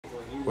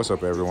What's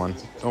up, everyone?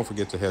 Don't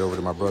forget to head over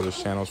to my brother's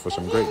channels for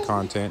some great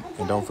content,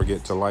 and don't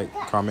forget to like,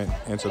 comment,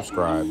 and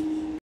subscribe.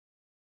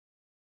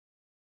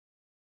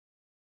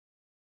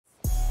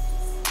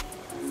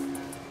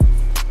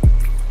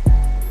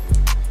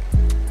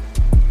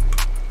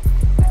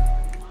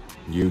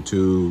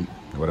 YouTube,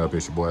 what up?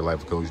 It's your boy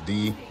Life Coach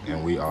D,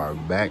 and we are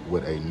back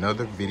with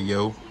another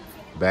video.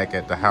 Back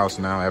at the house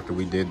now after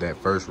we did that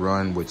first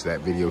run, which that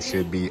video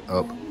should be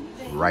up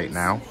right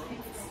now.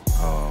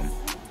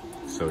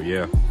 So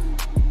yeah,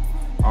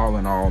 all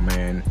in all,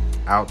 man,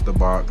 out the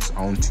box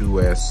on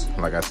 2S.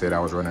 Like I said, I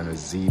was running a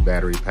Z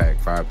battery pack,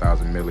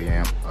 5,000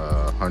 milliamp,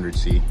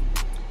 100C.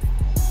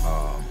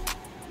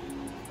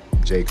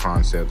 J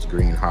Concepts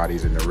green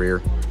hotties in the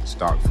rear,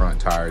 stock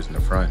front tires in the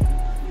front.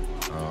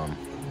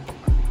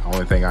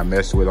 Only thing I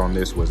messed with on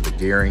this was the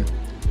gearing.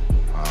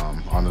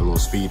 On the little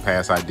speed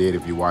pass I did,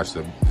 if you watched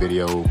the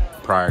video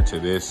prior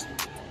to this,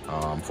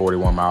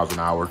 41 miles an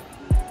hour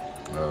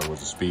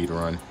was a speed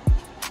run.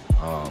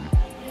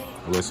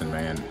 Listen,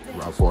 man,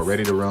 for a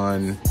ready to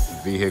run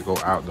vehicle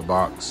out the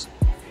box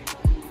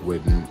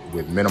with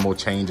minimal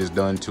changes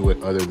done to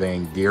it other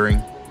than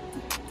gearing,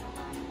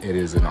 it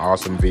is an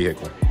awesome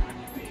vehicle.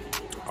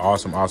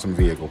 Awesome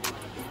vehicle.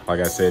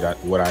 Like I said,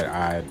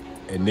 I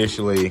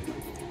initially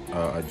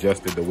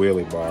adjusted the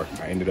wheelie bar.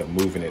 I ended up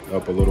moving it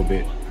up a little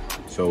bit.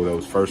 So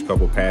those first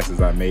couple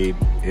passes I made,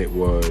 it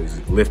was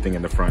lifting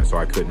in the front, so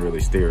I couldn't really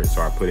steer it.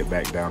 So I put it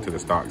back down to the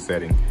stock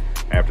setting.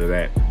 After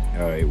that,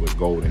 it was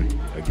golden.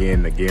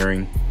 Again, the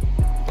gearing.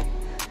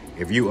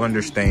 If you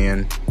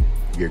understand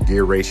your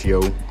gear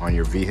ratio on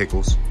your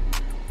vehicles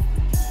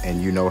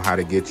and you know how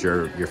to get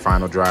your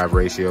final drive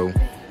ratio,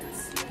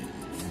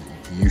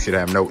 you should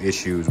have no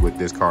issues with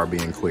this car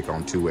being quick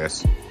on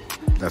 2S.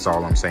 That's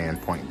all I'm saying,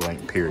 point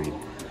blank, period.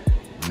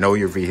 Know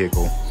your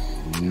vehicle,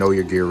 know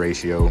your gear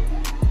ratio,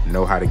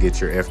 know how to get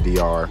your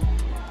FDR,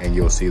 and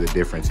you'll see the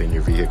difference in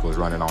your vehicles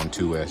running on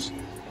 2S.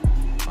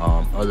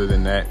 Other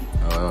than that,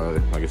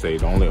 like I say,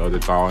 the only other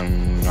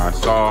thing I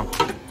saw,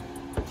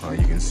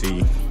 you can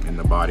see in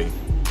the body,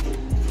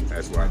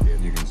 that's what I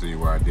did. You can see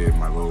where I did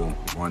my little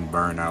one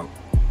burnout,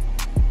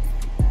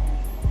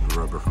 the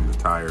rubber from the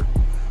tire.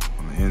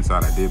 On the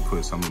inside, I did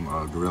put some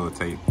Gorilla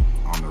Tape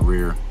on the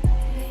rear.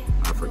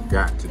 I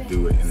forgot to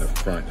do it in the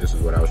front. This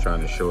is what I was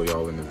trying to show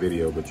y'all in the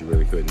video, but you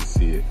really couldn't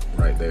see it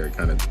right there. It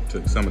kind of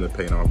took some of the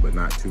paint off, but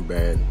not too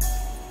bad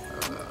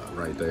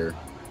right there.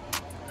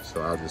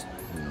 So I'll just,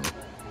 you know,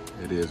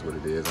 it is what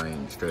it is. I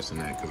ain't stressing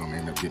that because I'm gonna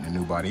end up getting a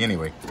new body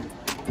anyway.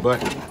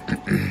 But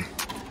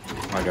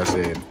like I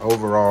said,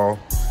 overall,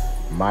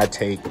 my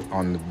take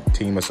on the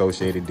Team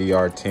Associated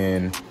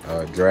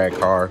DR10 drag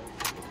car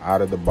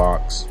out of the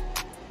box,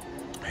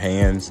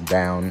 hands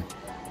down,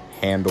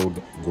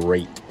 handled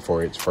great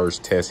for its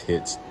first test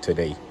hits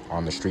today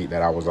on the street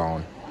that I was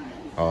on.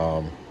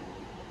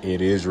 It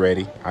is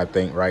ready, I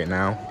think right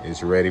now.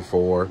 It's ready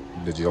for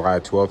the July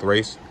 12th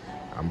race.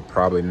 I'm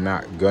probably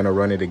not gonna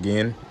run it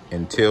again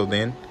until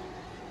then.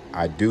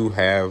 I do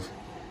have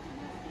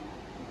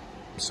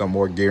some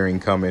more gearing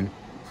coming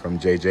from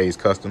JJ's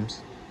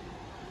Customs.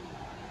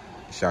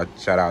 Shout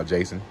out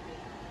Jason.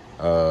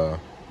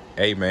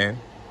 Hey man,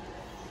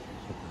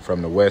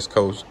 from the West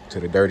Coast to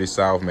the dirty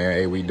South, man,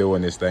 hey, we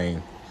doing this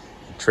thing.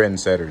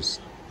 Trendsetters,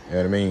 you know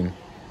what I mean?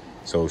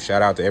 So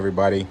shout out to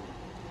everybody.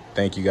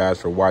 Thank you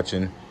guys for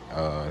watching.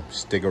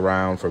 Stick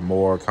around for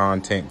more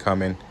content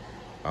coming.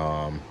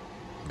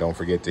 Don't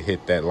forget to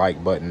hit that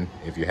like button.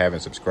 If you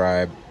haven't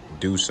subscribed,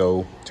 do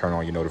so. Turn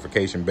on your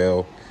notification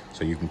bell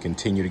so you can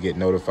continue to get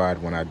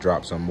notified when I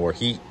drop some more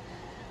heat.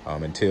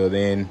 Until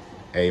then,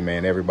 hey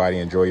man, everybody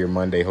enjoy your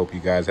Monday. Hope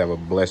you guys have a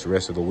blessed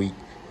rest of the week.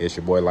 It's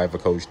your boy Life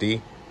of Coach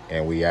D,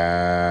 and we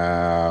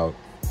out.